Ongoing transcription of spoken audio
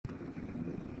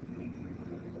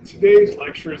Today's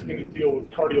lecture is going to deal with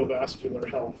cardiovascular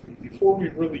health. Before we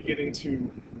really get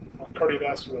into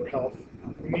cardiovascular health,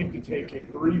 we need to take a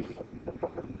brief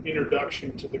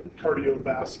introduction to the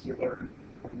cardiovascular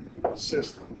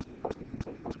system.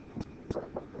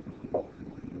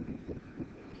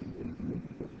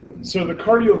 So the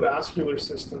cardiovascular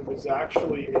system is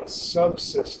actually a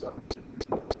subsystem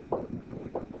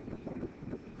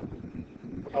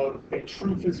of a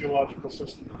true physiological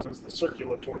system, which is the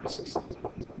circulatory system.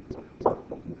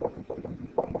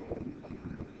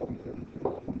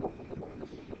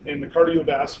 And the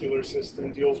cardiovascular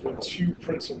system deals with two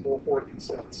principal organ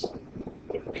sets.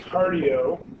 The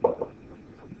cardio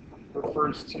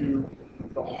refers to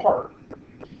the heart,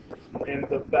 and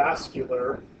the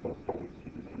vascular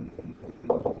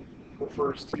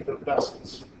refers to the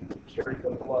vessels that carry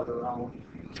the blood around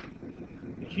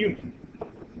the human.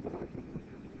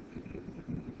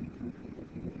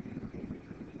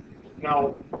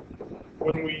 Now,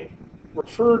 when we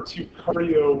refer to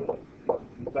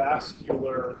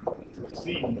cardiovascular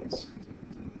disease,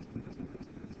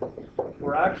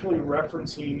 we're actually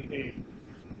referencing a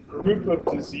group of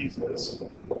diseases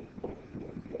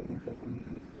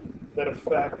that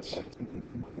affect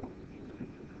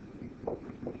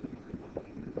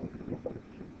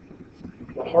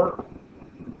the heart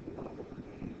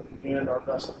and our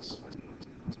vessels.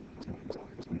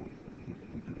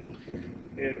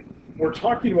 And we're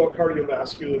talking about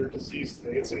cardiovascular disease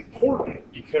today. It's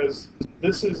important because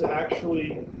this is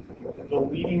actually the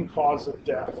leading cause of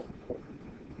death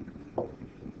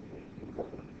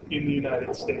in the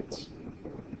United States.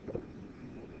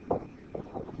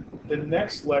 The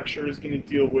next lecture is going to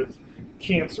deal with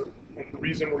cancer. And the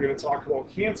reason we're going to talk about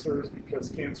cancer is because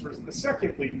cancer is the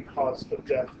second leading cause of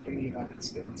death in the United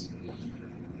States.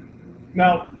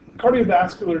 Now,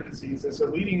 cardiovascular disease is a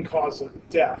leading cause of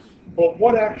death, but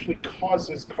what actually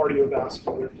causes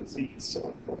cardiovascular disease?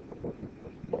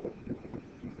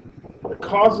 The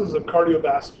causes of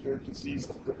cardiovascular disease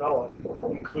to develop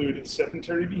include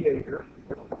sedentary behavior,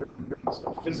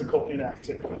 physical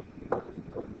inactivity.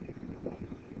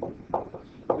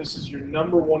 This is your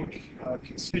number one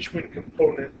constituent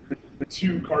component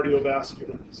to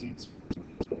cardiovascular disease.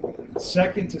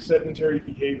 Second to sedentary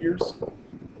behaviors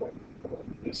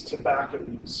is tobacco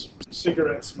use,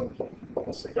 cigarette smoking,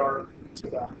 cigar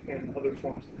tobacco, and other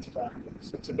forms of tobacco.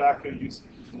 So tobacco use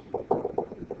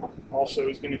also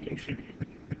is going to contribute.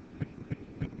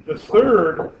 The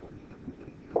third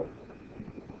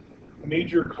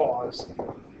major cause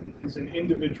is an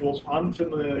individual's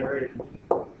unfamiliarity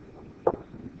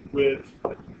with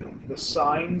the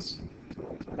signs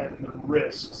and the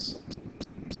risks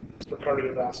for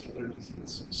cardiovascular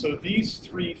disease. So these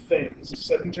three things,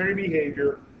 sedentary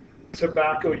behavior,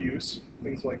 tobacco use,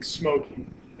 things like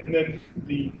smoking, and then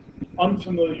the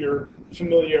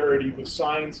familiarity with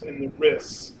signs and the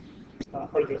risks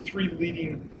are the three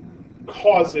leading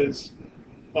causes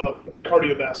of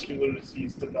cardiovascular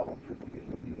disease development.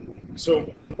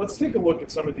 So let's take a look at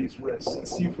some of these risks and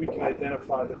see if we can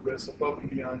identify the risks above and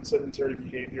beyond sedentary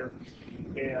behavior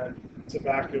and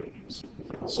tobacco use.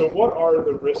 So what are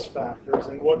the risk factors,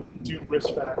 and what do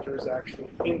risk factors actually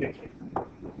indicate?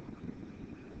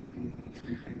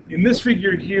 In this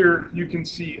figure here, you can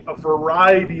see a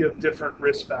variety of different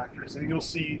risk factors, and you'll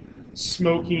see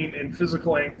smoking and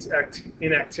physical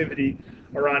inactivity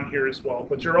are on here as well.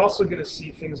 But you're also going to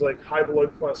see things like high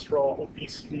blood cholesterol,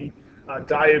 obesity,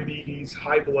 diabetes,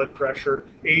 high blood pressure,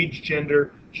 age,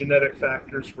 gender, genetic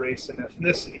factors, race, and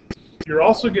ethnicity. You're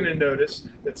also going to notice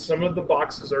that some of the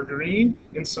boxes are green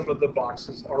and some of the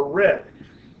boxes are red.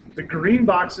 The green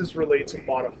boxes relate to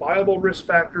modifiable risk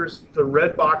factors. The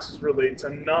red boxes relate to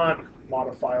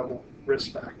non-modifiable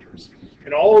risk factors.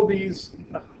 And all of these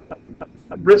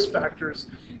risk factors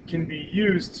can be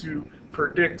used to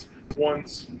predict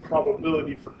one's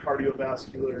probability for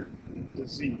cardiovascular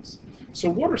disease. So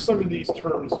what are some of these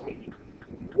terms mean?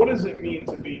 What does it mean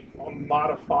to be a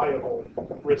modifiable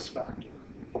risk factor?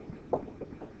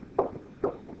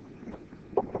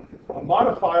 A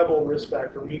modifiable risk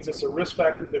factor means it's a risk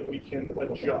factor that we can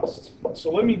adjust.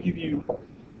 So let me give you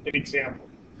an example.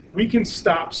 We can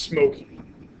stop smoking.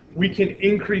 We can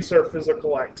increase our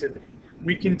physical activity.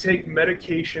 We can take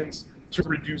medications to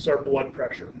reduce our blood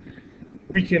pressure.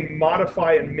 We can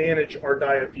modify and manage our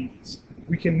diabetes.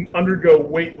 We can undergo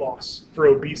weight loss for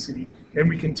obesity, and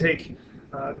we can take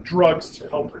drugs to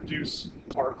help reduce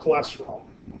our cholesterol.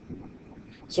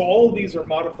 So all of these are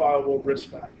modifiable risk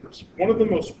factors. One of the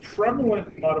most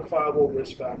prevalent modifiable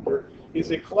risk factor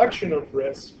is a collection of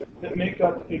risks that make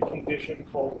up a condition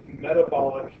called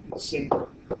metabolic syndrome.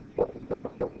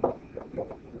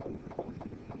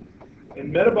 And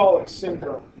And metabolic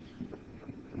syndrome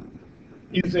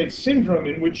is a syndrome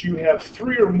in which you have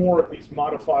 3 or more of these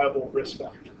modifiable risk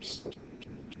factors.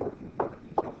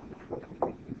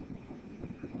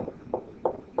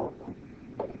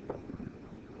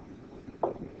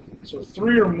 So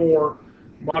 3 or more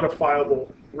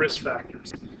modifiable risk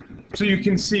factors. So you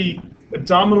can see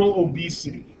abdominal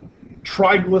obesity,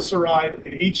 triglyceride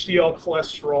and HDL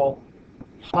cholesterol,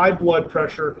 high blood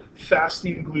pressure,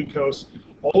 fasting glucose,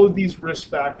 all of these risk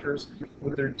factors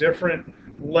with their different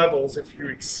levels. If you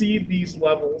exceed these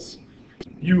levels,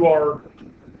 you are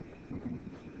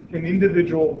an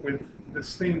individual with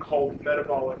this thing called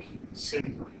metabolic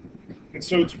syndrome. And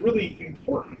so it's really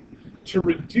important to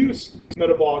reduce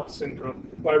metabolic syndrome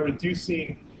by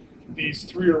reducing these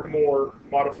 3 or more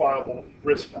modifiable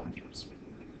risk factors.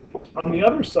 On the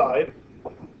other side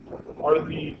are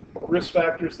the risk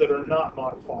factors that are not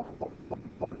modifiable.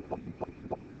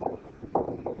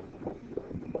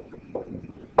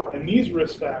 And these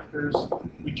risk factors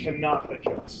we cannot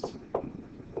adjust.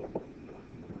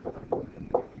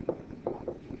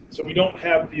 So we don't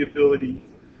have the ability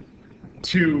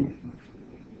to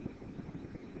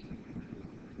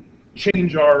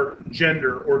change our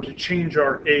gender or to change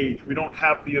our age. We don't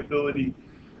have the ability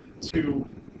to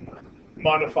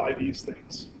modify these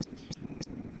things.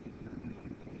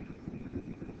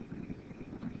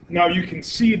 Now you can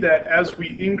see that as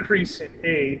we increase in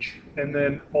age and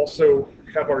then also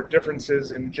have our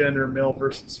differences in gender, male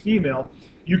versus female,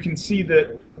 you can see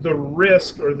that the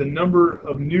risk or the number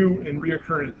of new and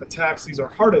recurrent attacks, these are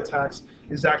heart attacks,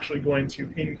 is actually going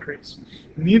to increase.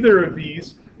 Neither of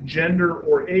these, gender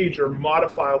or age, are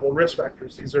modifiable risk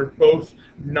factors. These are both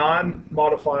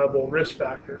non-modifiable risk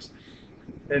factors.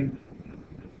 And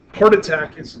heart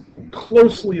attack is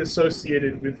closely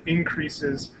associated with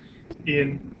increases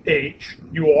in age.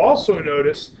 You will also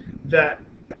notice that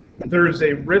there is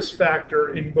a risk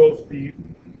factor in both the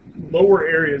lower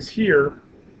areas here,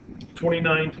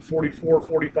 29 to 44,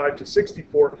 45 to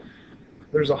 64.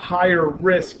 There's a higher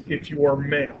risk if you are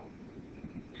male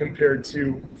compared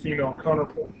to female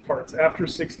counterparts. After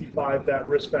 65, that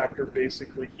risk factor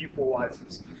basically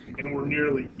equalizes, and we're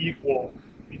nearly equal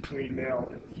between male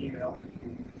and female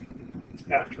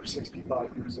after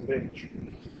 65 years of age.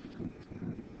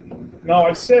 Now,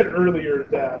 I said earlier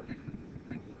that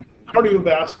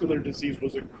cardiovascular disease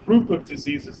was a group of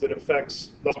diseases that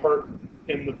affects the heart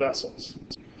and the vessels.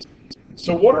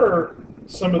 So what are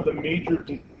some of the major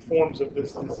forms of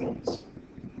this disease?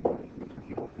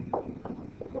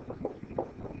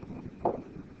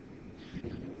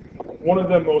 One of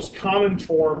the most common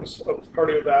forms of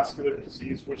cardiovascular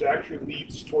disease, which actually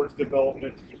leads towards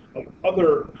development of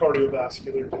other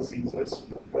cardiovascular diseases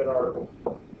that are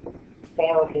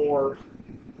far more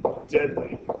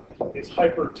deadly, is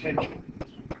hypertension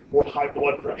or high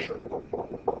blood pressure.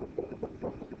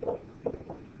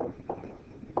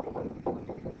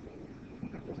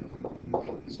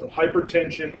 So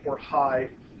hypertension or high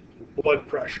blood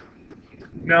pressure.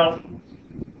 Now,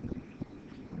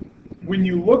 when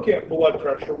you look at blood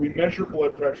pressure, we measure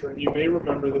blood pressure, and you may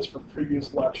remember this from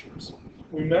previous lectures.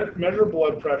 We measure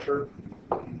blood pressure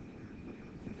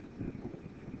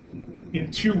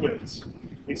in 2 ways: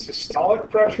 a systolic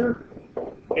pressure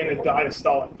and a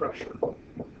diastolic pressure.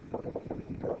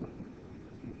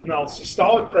 Now,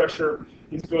 systolic pressure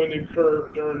is going to occur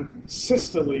during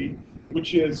systole,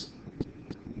 which is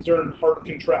during heart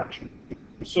contraction.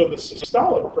 So the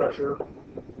systolic pressure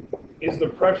is the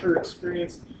pressure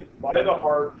experienced by the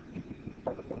heart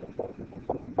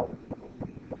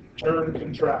during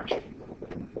contraction.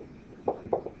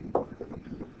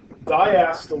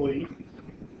 Diastole,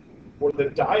 or the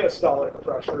diastolic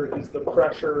pressure, is the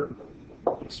pressure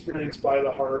experienced by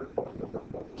the heart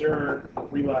during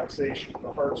relaxation,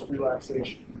 the heart's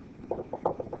relaxation.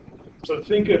 So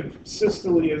think of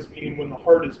systole as being when the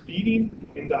heart is beating,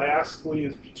 and diastole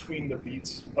is between the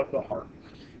beats of the heart.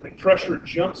 And pressure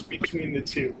jumps between the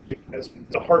two. As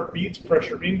the heart beats,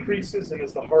 pressure increases, and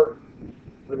as the heart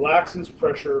relaxes,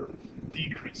 pressure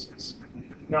decreases.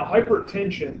 Now,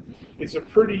 hypertension is a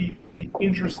pretty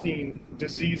interesting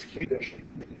disease condition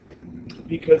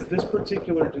because this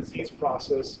particular disease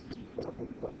process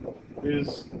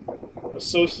is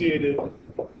associated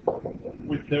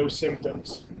with no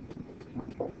symptoms.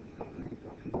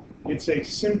 It's a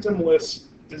symptomless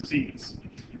disease.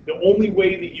 The only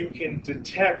way that you can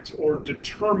detect or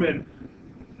determine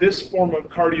this form of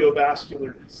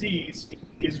cardiovascular disease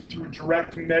is through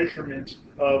direct measurement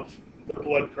of the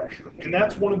blood pressure. And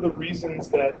that's one of the reasons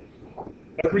that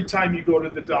every time you go to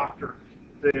the doctor,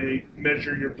 they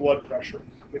measure your blood pressure.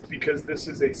 It's because this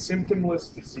is a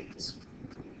symptomless disease.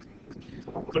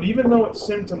 But even though it's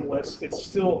symptomless, it's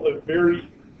still a very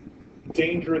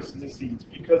dangerous disease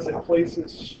because it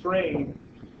places strain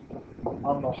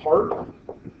on the heart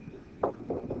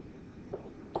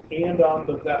and on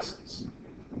the vessels.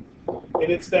 And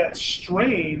it's that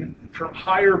strain from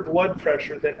higher blood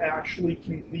pressure that actually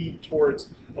can lead towards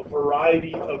a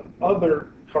variety of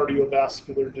other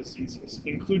cardiovascular diseases,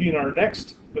 including our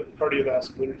next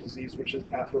cardiovascular disease, which is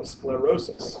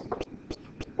atherosclerosis.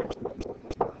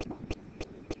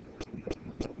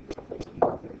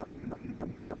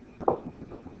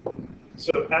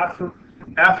 So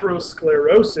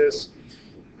atherosclerosis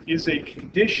is a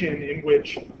condition in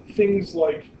which things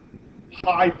like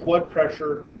high blood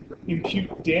pressure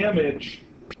impute damage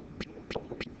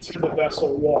to the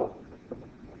vessel wall.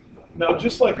 Now,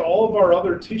 just like all of our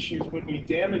other tissues, when we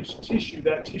damage tissue,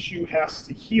 that tissue has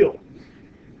to heal.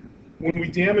 When we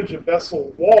damage a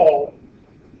vessel wall,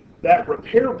 that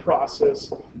repair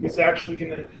process is actually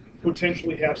going to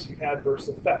potentially have some adverse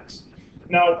effects.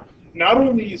 Now, not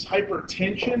only is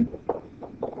hypertension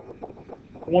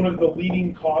one of the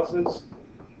leading causes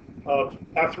of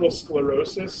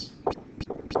atherosclerosis,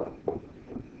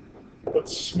 but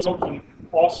smoking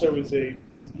also is a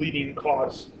leading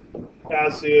cause,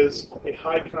 as is a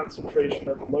high concentration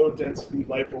of low-density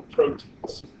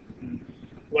lipoproteins.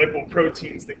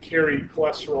 Lipoproteins that carry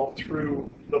cholesterol through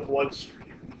the bloodstream.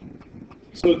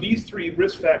 So these three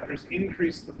risk factors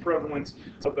increase the prevalence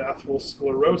of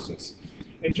atherosclerosis.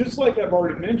 And just like I've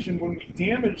already mentioned, when we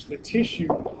damage the tissue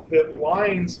that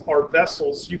lines our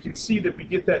vessels, you can see that we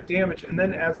get that damage. And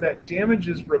then as that damage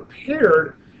is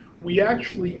repaired, we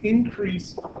actually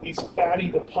increase these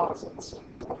fatty deposits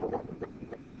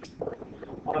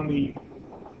on the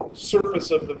surface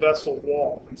of the vessel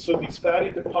wall. And so these fatty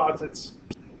deposits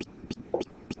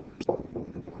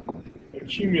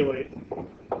accumulate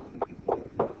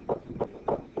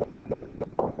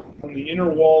on the inner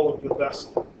wall of the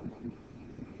vessel.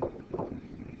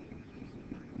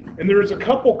 And there's a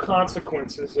couple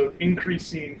consequences of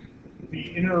increasing the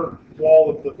inner wall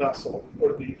of the vessel,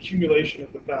 or the accumulation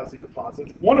of the fatty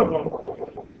deposits. One of them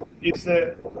is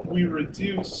that we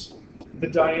reduce the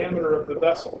diameter of the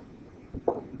vessel.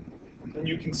 And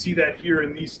you can see that here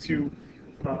in these two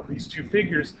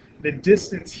figures. The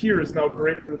distance here is now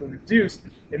greater than reduced,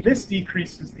 and this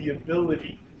decreases the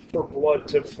ability for blood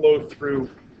to flow through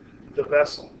the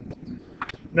vessel.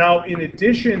 Now, in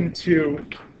addition to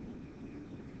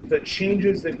the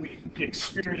changes that we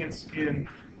experience in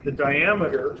the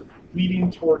diameter leading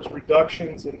towards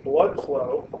reductions in blood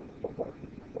flow,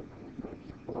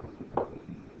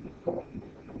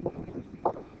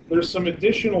 there's some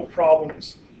additional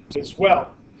problems as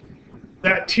well.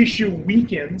 That tissue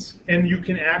weakens, and you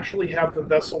can actually have the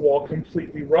vessel wall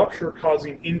completely rupture,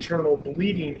 causing internal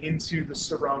bleeding into the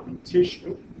surrounding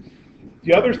tissue.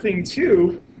 The other thing,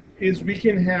 too, is we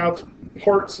can have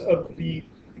parts of the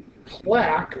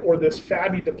plaque or this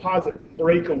fatty deposit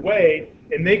break away,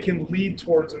 and they can lead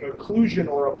towards an occlusion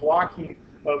or a blocking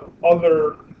of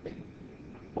other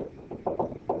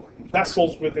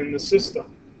vessels within the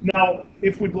system. Now,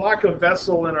 if we block a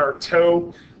vessel in our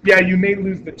toe, yeah, you may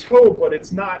lose the toe, but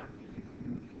it's not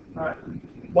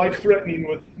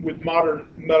life-threatening with modern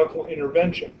medical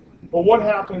intervention. But what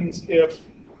happens if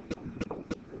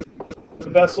the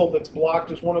vessel that's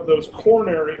blocked is one of those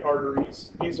coronary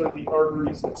arteries? These are the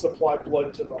arteries that supply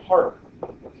blood to the heart.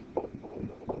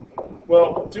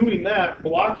 Well, doing that,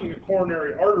 blocking a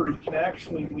coronary artery can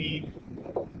actually lead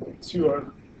to a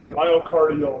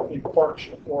myocardial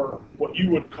infarction, or what you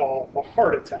would call a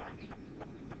heart attack.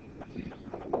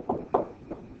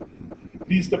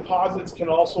 These deposits can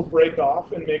also break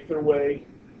off and make their way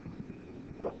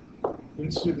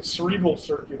into the cerebral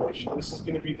circulation. This is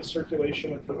going to be the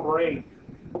circulation of the brain.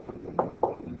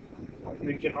 And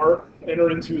they can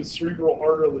enter into the cerebral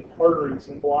arteries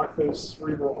and block those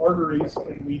cerebral arteries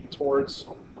and lead towards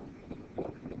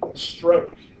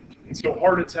stroke. And so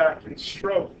heart attack and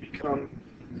stroke become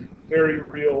very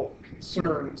real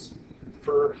concerns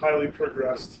for highly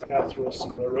progressed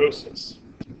atherosclerosis.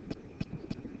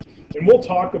 And we'll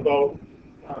talk about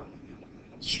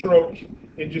stroke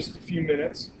in just a few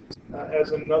minutes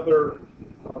as another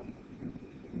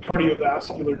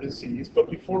cardiovascular disease. But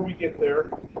before we get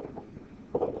there,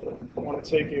 I want to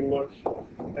take a look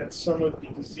at some of the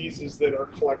diseases that are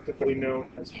collectively known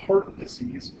as heart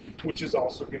disease, which is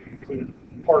also going to include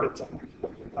heart attack.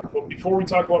 But before we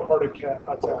talk about heart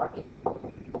attack,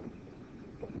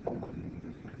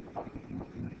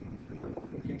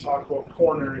 we can talk about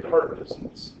coronary heart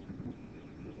disease.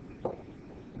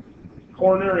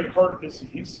 Coronary heart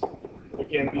disease,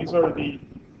 again, these are the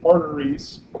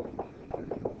arteries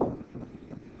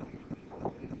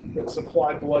that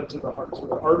supply blood to the heart, so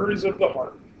the arteries of the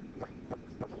heart.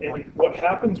 And what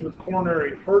happens with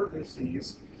coronary heart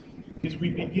disease is we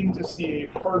begin to see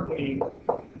a hardening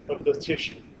of the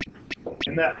tissue.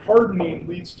 And that hardening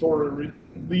leads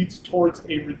towards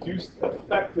a reduced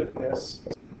effectiveness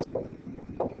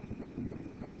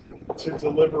to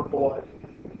deliver blood.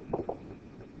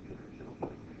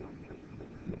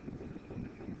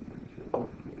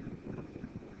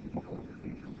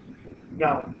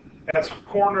 Now, as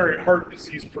coronary heart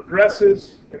disease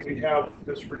progresses and we have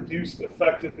this reduced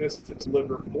effectiveness to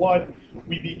deliver blood,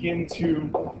 we begin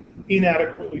to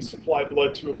inadequately supply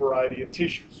blood to a variety of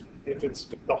tissues. If it's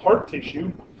the heart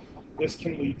tissue, this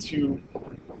can lead to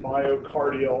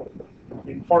myocardial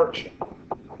infarction.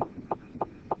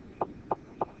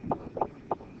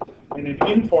 And an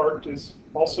infarct is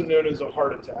also known as a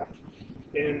heart attack.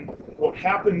 And what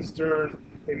happens during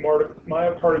a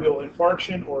myocardial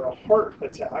infarction or a heart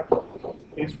attack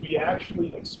is we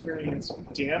actually experience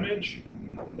damage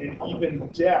and even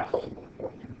death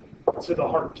to the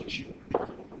heart tissue.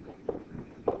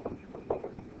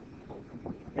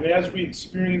 And as we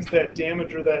experience that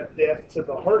damage or that death to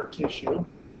the heart tissue,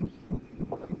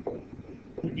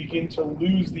 we begin to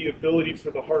lose the ability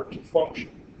for the heart to function.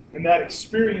 And that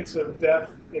experience of death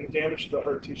and damage to the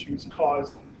heart tissue is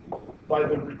caused by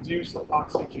the reduced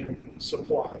oxygen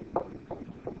supply.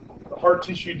 The heart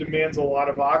tissue demands a lot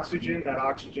of oxygen. That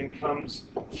oxygen comes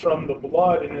from the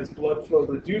blood, and as blood flow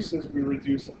reduces, we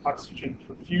reduce oxygen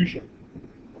perfusion.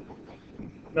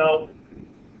 Now,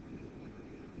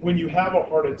 when you have a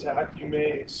heart attack, you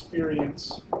may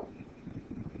experience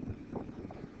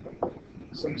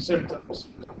some symptoms.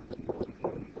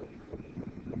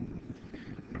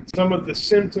 Some of the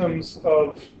symptoms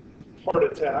of heart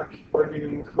attack are going to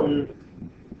include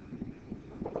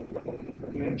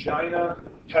angina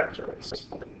pectoris,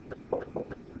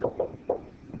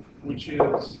 which is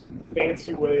a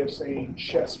fancy way of saying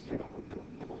chest pain.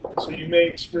 So you may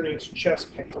experience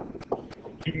chest pain.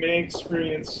 You may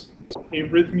experience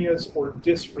arrhythmias or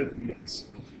dysrhythmias.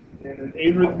 And an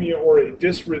arrhythmia or a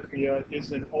dysrhythmia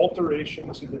is an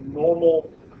alteration to the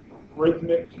normal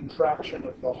rhythmic contraction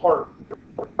of the heart.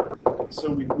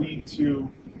 So we lead to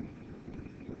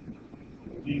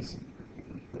these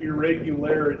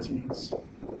irregularities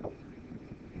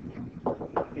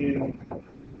in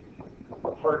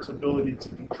the heart's ability to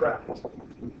contract.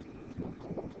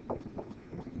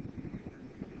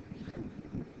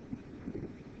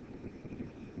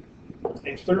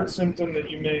 A third symptom that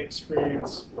you may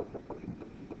experience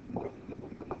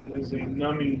is a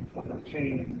numbing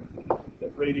pain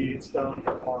that radiates down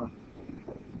your arm.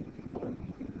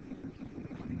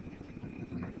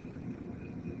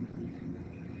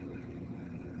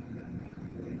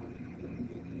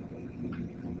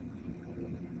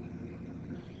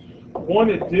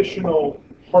 One additional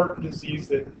heart disease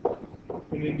that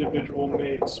an individual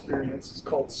may experience is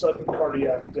called sudden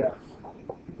cardiac death.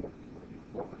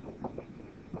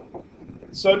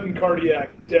 Sudden cardiac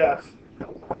death,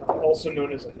 also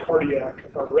known as a cardiac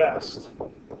arrest,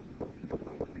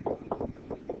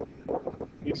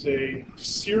 is a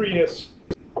serious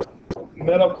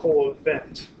medical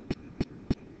event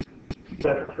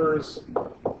that occurs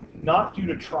not due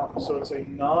to trauma, so it's a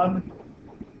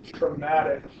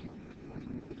non-traumatic,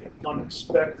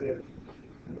 unexpected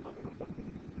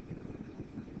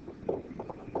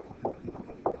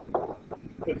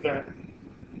event.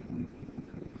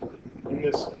 In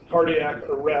this cardiac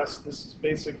arrest, this is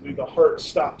basically the heart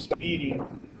stops beating,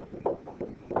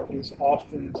 is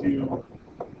often due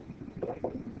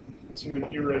to an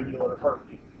irregular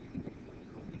heartbeat.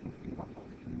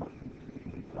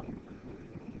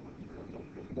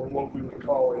 Or what we would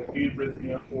call an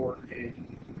arrhythmia or a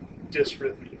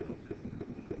dysrhythmia.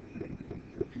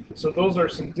 So those are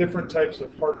some different types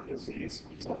of heart disease.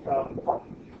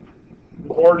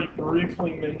 We've already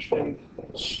briefly mentioned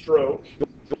stroke.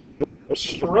 A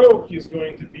stroke is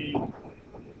going to be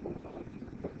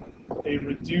a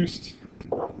reduced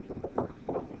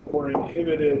or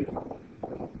inhibited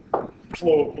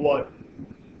flow of blood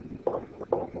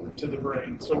to the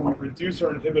brain. So we reduce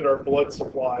or inhibit our blood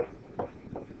supply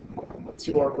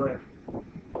to our brain.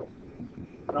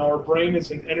 Now, our brain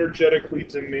is an energetically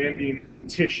demanding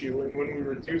tissue, and when we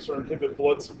reduce or inhibit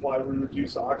blood supply, we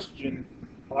reduce oxygen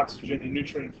and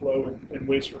nutrient flow and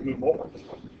waste removal.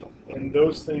 And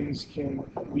those things can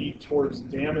lead towards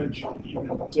damage,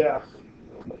 even death,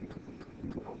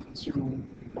 to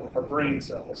our brain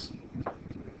cells.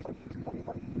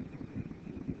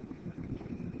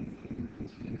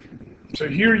 So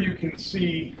here you can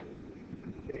see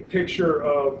a picture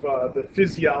of the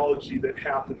physiology that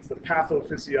happens, the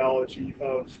pathophysiology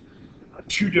of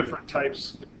two different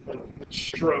types of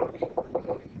stroke.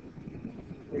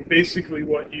 And basically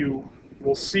what you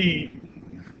will see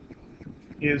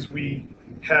is we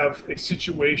have a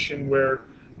situation where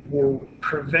we're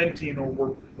preventing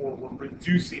or we're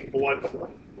reducing blood flow.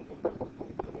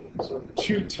 So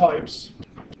two types.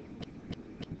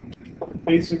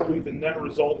 Basically, the net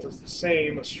result is the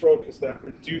same. A stroke is that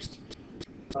reduced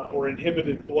or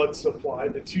inhibited blood supply.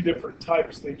 The two different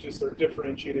types, they just are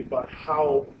differentiated by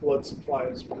how blood supply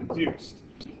is reduced.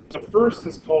 The first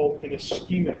is called an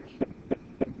ischemic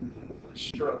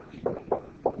stroke.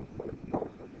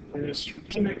 An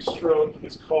ischemic stroke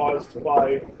is caused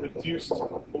by reduced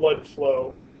blood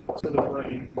flow to the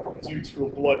brain due to a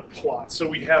blood clot. So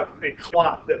we have a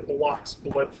clot that blocks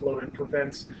blood flow and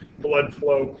prevents blood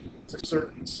flow to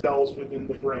certain cells within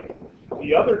the brain.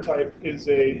 The other type is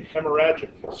a hemorrhagic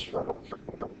stroke.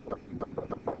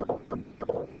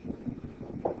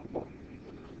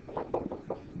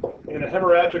 And a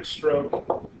hemorrhagic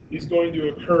stroke is going to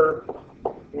occur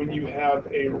when you have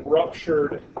a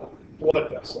ruptured blood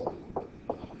vessel.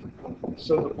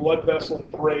 So the blood vessel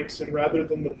breaks, and rather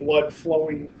than the blood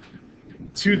flowing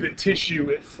to the tissue,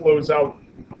 it flows out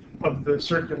of the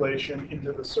circulation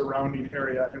into the surrounding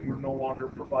area, and we're no longer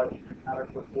providing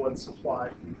adequate blood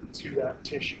supply to that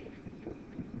tissue.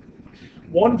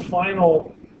 One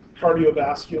final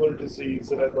cardiovascular disease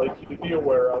that I'd like you to be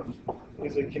aware of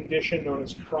is a condition known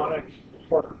as chronic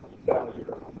heart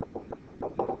failure.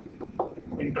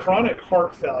 And chronic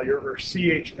heart failure, or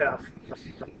CHF,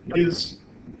 is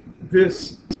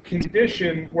this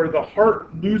condition where the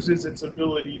heart loses its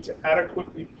ability to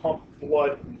adequately pump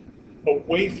blood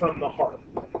away from the heart.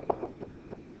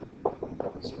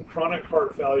 So chronic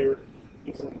heart failure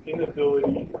is an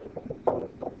inability of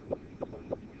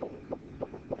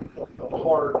the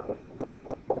heart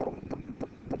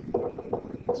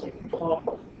to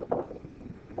pump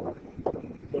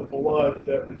the blood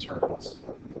that returns.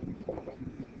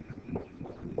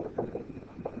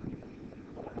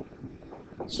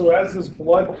 So as this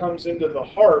blood comes into the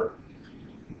heart,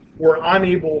 we're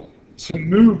unable to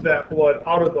move that blood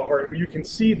out of the heart. You can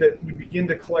see that we begin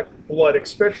to collect blood,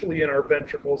 especially in our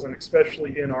ventricles and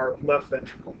especially in our left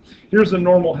ventricle. Here's a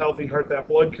normal healthy heart. That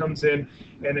blood comes in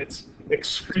and it's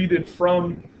excreted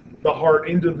from the heart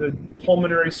into the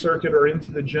pulmonary circuit or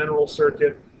into the general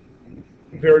circuit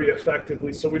very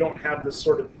effectively, so we don't have this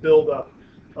sort of buildup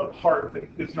of heart that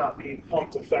is not being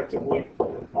pumped effectively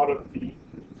out of the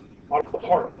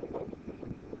heart.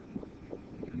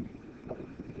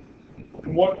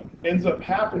 And what ends up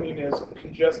happening is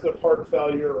congestive heart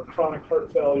failure or chronic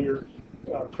heart failure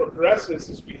progresses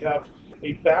as we have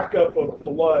a backup of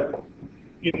blood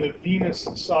in the venous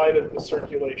side of the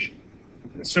circulation.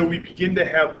 And so we begin to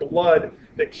have blood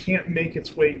that can't make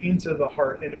its way into the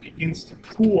heart, and it begins to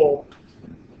pool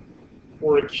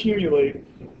or accumulate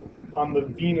on the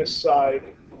venous side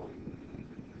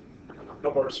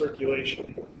of our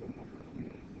circulation.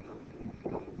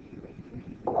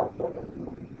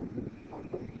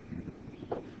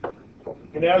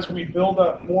 And as we build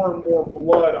up more and more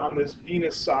blood on this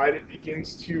venous side, it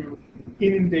begins to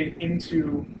inundate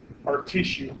into our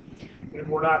tissue. And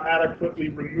we're not adequately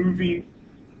removing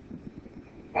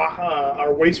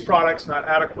our waste products, not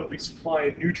adequately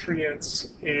supplying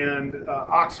nutrients and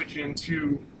oxygen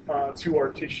to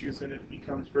our tissues, and it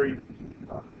becomes very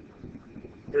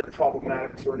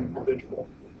problematic for an individual.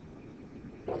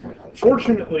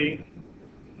 Fortunately,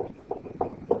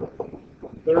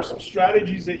 there are some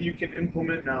strategies that you can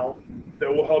implement now that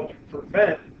will help you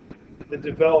prevent the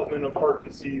development of heart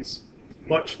disease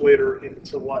much later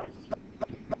into life.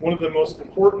 One of the most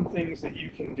important things that you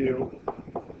can do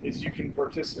is you can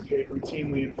participate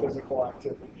routinely in physical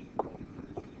activity.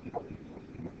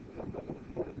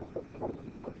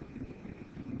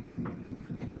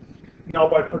 Now,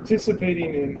 by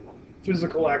participating in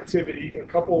physical activity, a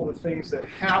couple of the things that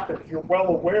happen, you're well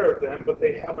aware of them, but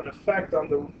they have an effect on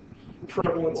the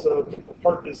prevalence of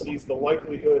heart disease, the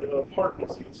likelihood of heart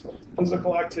disease.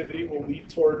 Physical activity will lead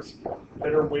towards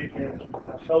better weight management,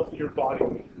 a healthier body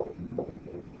weight.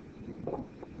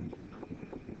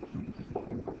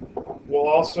 Will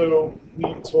also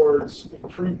lead towards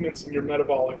improvements in your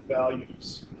metabolic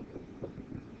values.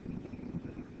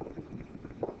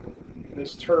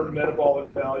 This term metabolic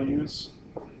values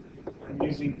I'm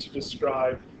using to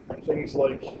describe things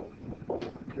like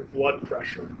your blood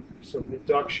pressure. So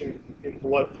reduction in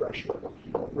blood pressure,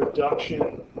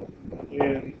 reduction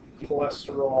in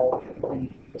cholesterol, and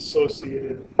the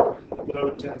associated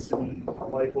low-density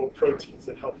lipoproteins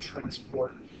that help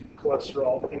transport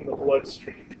cholesterol in the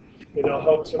bloodstream. It'll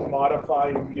help to modify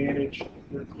and manage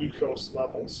your glucose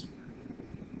levels.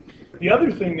 The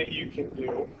other thing that you can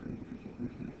do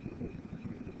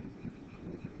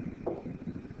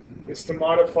is to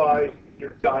modify your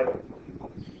diet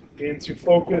and to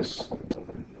focus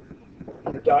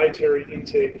your dietary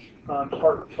intake on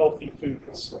heart-healthy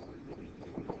foods.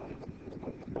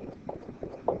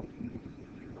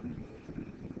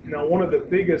 Now, one of the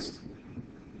biggest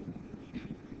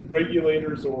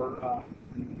regulators or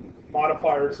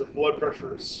modifiers of blood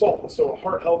pressure is salt. So a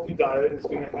heart-healthy diet is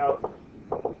going to have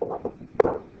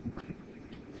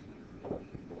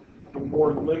a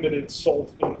more limited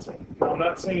salt intake. Now, I'm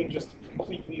not saying just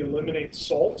completely eliminate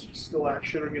salt. You still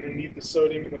actually are going to need the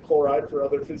sodium and the chloride for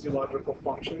other physiological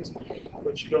functions,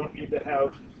 but you don't need to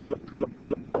have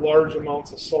large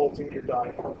amounts of salt in your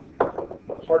diet.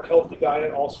 A heart-healthy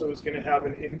diet also is going to have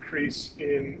an increase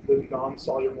in the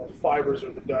non-soluble fibers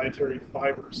or the dietary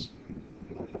fibers.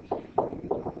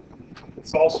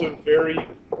 It's also very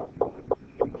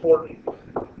important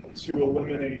to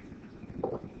eliminate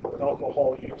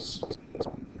alcohol use.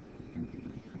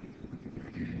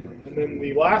 And then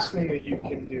the last thing that you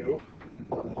can do,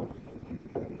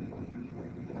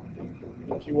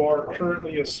 if you are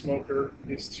currently a smoker,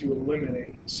 is to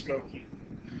eliminate smoking.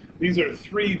 These are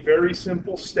 3 very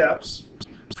simple steps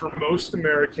for most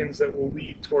Americans that will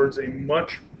lead towards a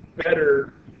much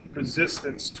better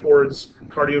resistance towards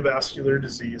cardiovascular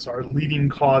disease, our leading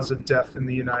cause of death in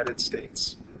the United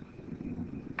States.